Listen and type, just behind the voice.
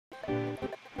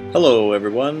Hello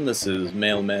everyone, this is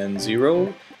Mailman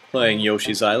Zero, playing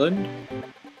Yoshi's Island.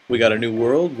 We got a new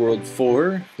world, World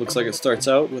 4. Looks like it starts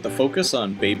out with a focus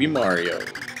on Baby Mario.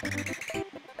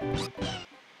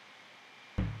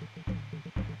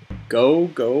 Go,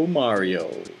 go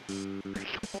Mario.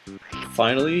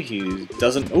 Finally, he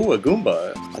doesn't... Ooh, a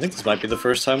Goomba! I think this might be the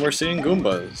first time we're seeing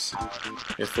Goombas.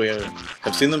 If we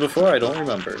have seen them before, I don't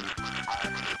remember.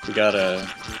 We got a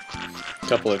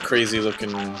couple of crazy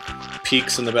looking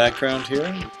peaks in the background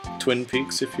here. Twin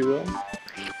peaks, if you will.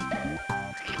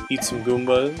 Eat some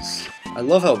Goombas. I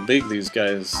love how big these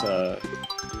guys,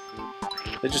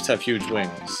 they just have huge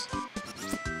wings.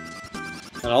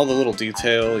 And all the little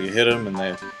detail, you hit them and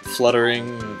they're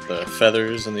fluttering with the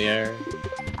feathers in the air.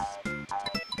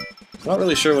 I'm not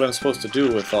really sure what I'm supposed to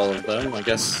do with all of them. I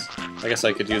guess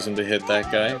I could use them to hit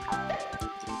that guy.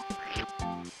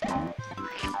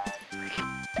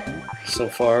 So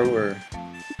far we're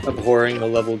abhorring the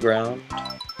level ground.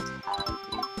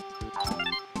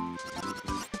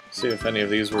 See if any of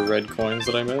these were red coins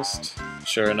that I missed.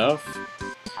 Sure enough.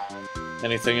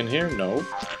 Anything in here? Nope.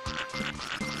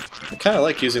 I kinda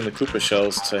like using the Koopa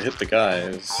shells to hit the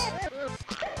guys.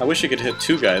 I wish you could hit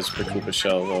two guys with the Koopa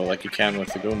shell though, like you can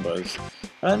with the Goombas.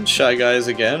 And Shy Guys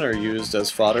again are used as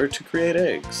fodder to create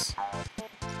eggs.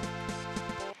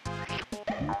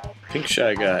 Pink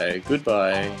Shy Guy,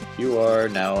 goodbye. You are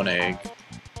now an egg.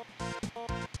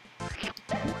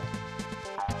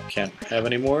 Can't have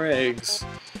any more eggs.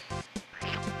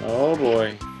 Oh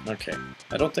boy. Okay.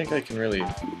 I don't think I can really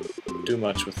do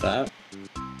much with that.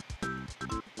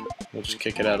 We'll just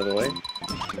kick it out of the way.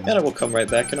 And it will come right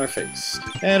back in our face.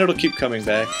 And it'll keep coming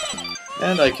back.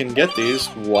 And I can get these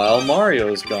while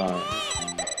Mario's gone.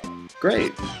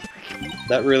 Great.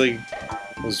 That really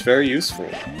was very useful.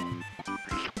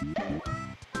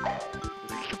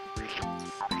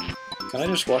 Can I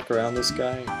just walk around this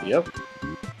guy? Yep.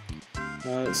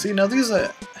 See, now these, I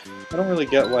don't really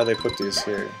get why they put these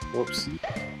here. Whoops.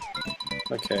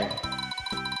 Okay.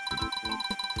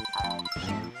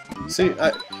 See,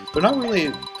 they're not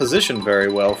really positioned very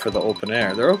well for the open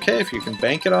air. They're okay if you can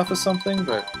bank it off of something,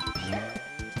 but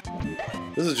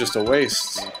this is just a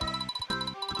waste.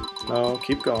 No,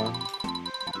 keep going.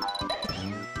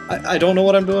 I don't know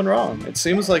what I'm doing wrong. It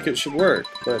seems like it should work,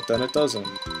 but then it doesn't.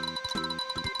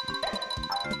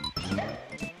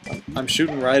 I'm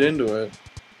shooting right into it.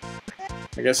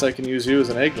 I guess I can use you as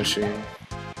an egg machine.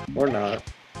 Or not.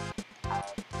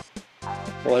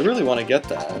 Well, I really want to get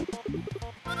that.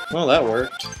 Well, that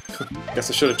worked. Guess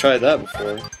I should have tried that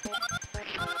before.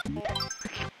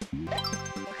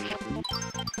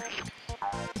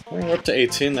 We're up to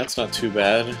 18, that's not too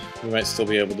bad. We might still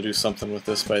be able to do something with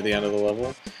this by the end of the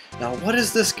level. Now, what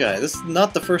is this guy? This is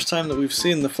not the first time that we've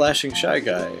seen the flashing Shy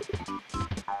Guy.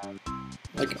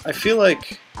 Like, I feel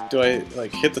like... Do I,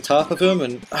 like, hit the top of him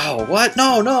and... Oh, what?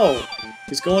 No, no!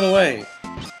 He's going away.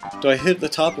 Do I hit the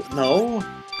top of... No?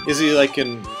 Is he, like,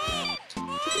 in...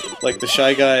 Like, the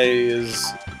Shy Guy is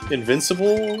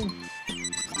invincible?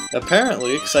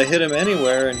 Apparently, because I hit him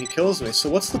anywhere and he kills me. So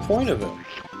what's the point of him?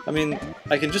 I mean,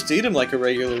 I can just eat him like a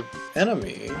regular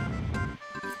enemy.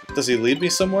 Does he lead me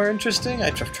somewhere interesting?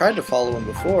 I've tried to follow him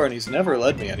before and he's never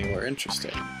led me anywhere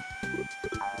interesting.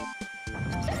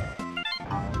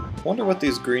 I wonder what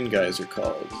these green guys are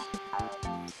called.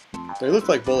 They look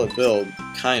like Bullet Bill,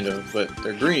 kind of, but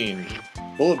they're green.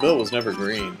 Bullet Bill was never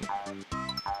green.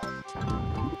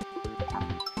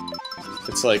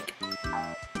 It's like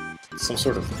some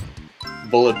sort of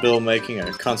Bullet Bill making a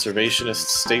conservationist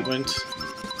statement.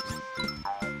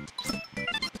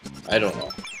 I don't know.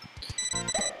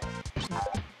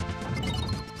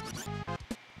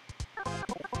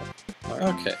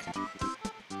 Okay.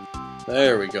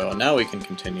 There we go, now we can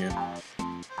continue.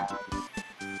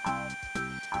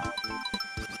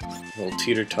 Little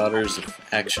teeter-totters of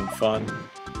action fun.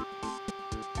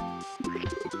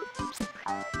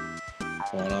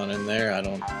 Going on in there, I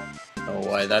don't know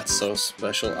why that's so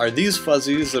special. Are these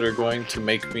fuzzies that are going to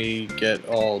make me get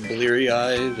all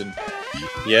bleary-eyed? And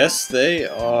yes, they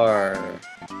are.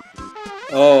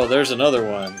 Oh, there's another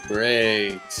one.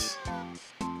 Great.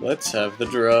 Let's have the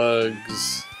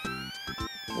drugs.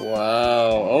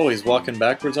 Wow. Oh, he's walking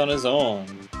backwards on his own.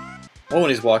 Oh, and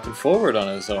he's walking forward on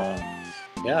his own.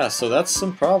 Yeah, so that's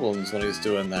some problems when he's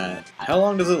doing that. How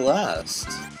long does it last?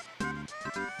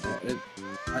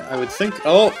 I would think...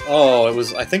 Oh, it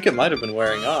was... I think it might have been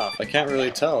wearing off. I can't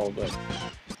really tell, but...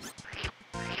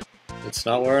 It's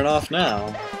not wearing off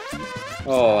now.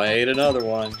 Oh, I ate another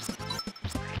one.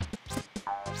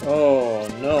 Oh,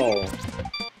 no.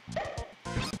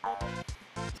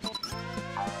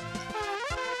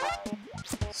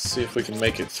 see if we can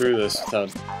make it through this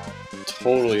without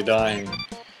totally dying.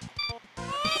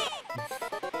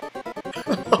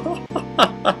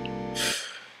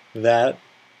 That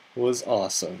was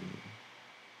awesome.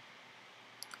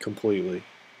 Completely.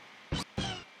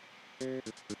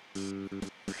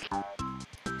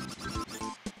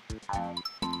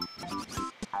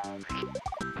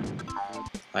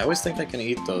 I always think I can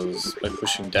eat those by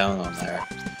pushing down on there.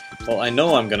 Well, I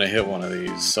know I'm gonna hit one of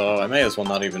these, so I may as well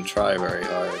not even try very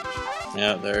hard.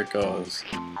 Yeah, there it goes.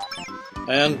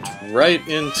 And right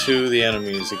into the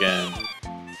enemies again.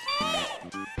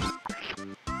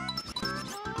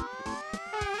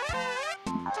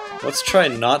 Let's try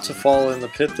not to fall in the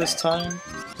pit this time.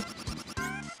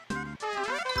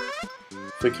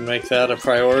 If we can make that a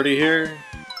priority here.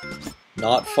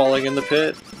 Not falling in the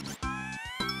pit.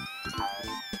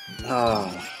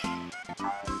 Ah.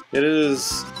 It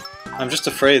is... I'm just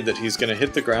afraid that he's going to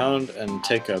hit the ground and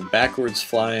take a backwards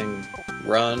flying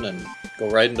run and go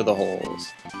right into the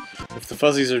holes. If the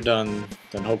fuzzies are done,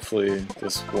 then hopefully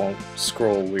this won't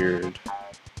scroll weird.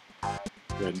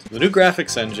 Good. The new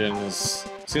graphics engine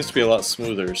seems to be a lot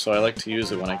smoother, so I like to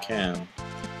use it when I can.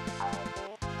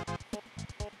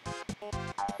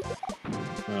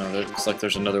 It looks like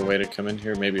there's another way to come in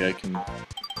here. Maybe I can...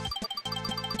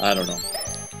 I don't know.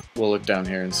 We'll look down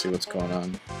here and see what's going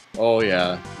on. Oh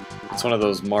yeah, it's one of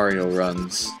those Mario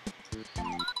runs.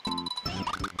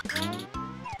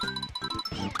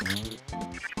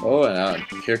 Oh, and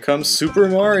here comes Super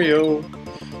Mario!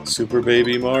 Super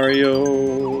Baby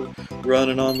Mario,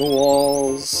 running on the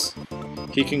walls.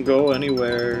 He can go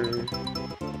anywhere.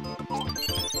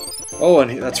 Oh,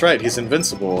 and that's right, he's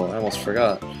invincible. I almost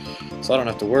forgot. So I don't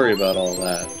have to worry about all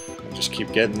that. I just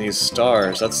keep getting these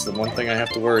stars. That's the one thing I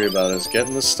have to worry about, is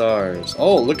getting the stars.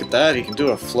 Oh, look at that, he can do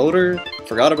a floater.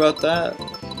 Forgot about that.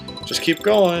 Just keep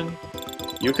going.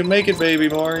 You can make it, baby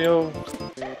Mario.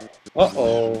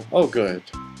 Uh-oh. Oh, good.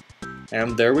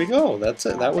 And there we go. That's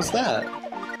it. That was that.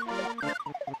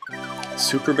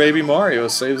 Super Baby Mario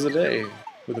saves the day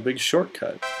with a big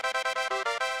shortcut.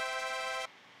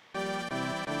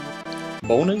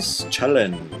 Bonus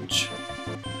challenge.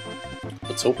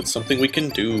 Let's hope it's something we can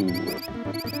do.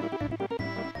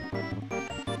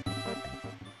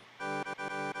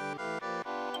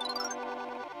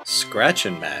 Scratch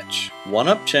and match.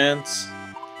 1-up chance.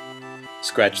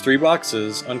 Scratch 3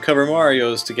 boxes. Uncover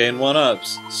Marios to gain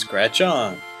 1-ups. Scratch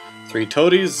on. 3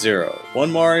 Toadies, 0.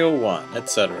 1 Mario, 1,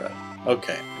 etc.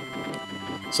 Okay.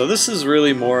 So this is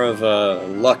really more of a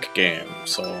luck game,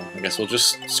 so I guess we'll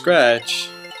just scratch.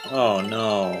 Oh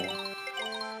no.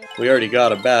 We already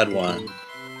got a bad one.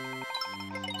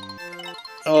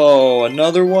 Oh,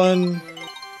 another one?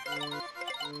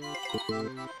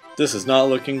 This is not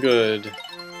looking good.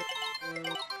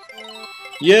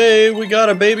 Yay, we got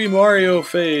a baby Mario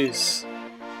face!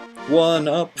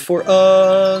 1-up for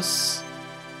us!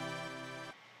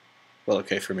 Well,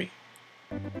 okay, for me.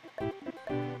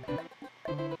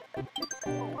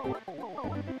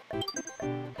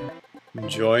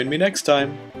 Join me next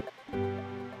time.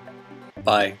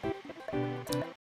 Bye.